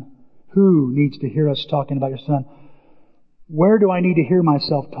Son? Who needs to hear us talking about Your Son? Where do I need to hear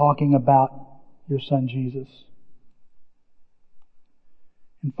myself talking about Your Son, Jesus?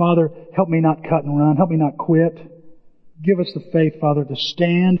 And Father, help me not cut and run. Help me not quit. Give us the faith, Father, to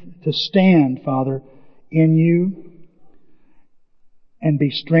stand, Father, in You and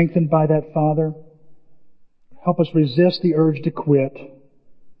be strengthened by that, Father. Help us resist the urge to quit.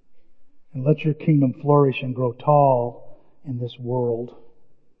 And let Your kingdom flourish and grow tall in this world.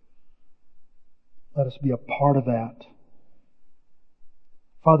 Let us be a part of that.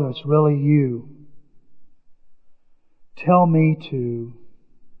 Father, it's really You. Tell me to.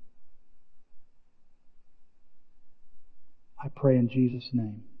 I pray in Jesus'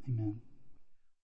 name. Amen.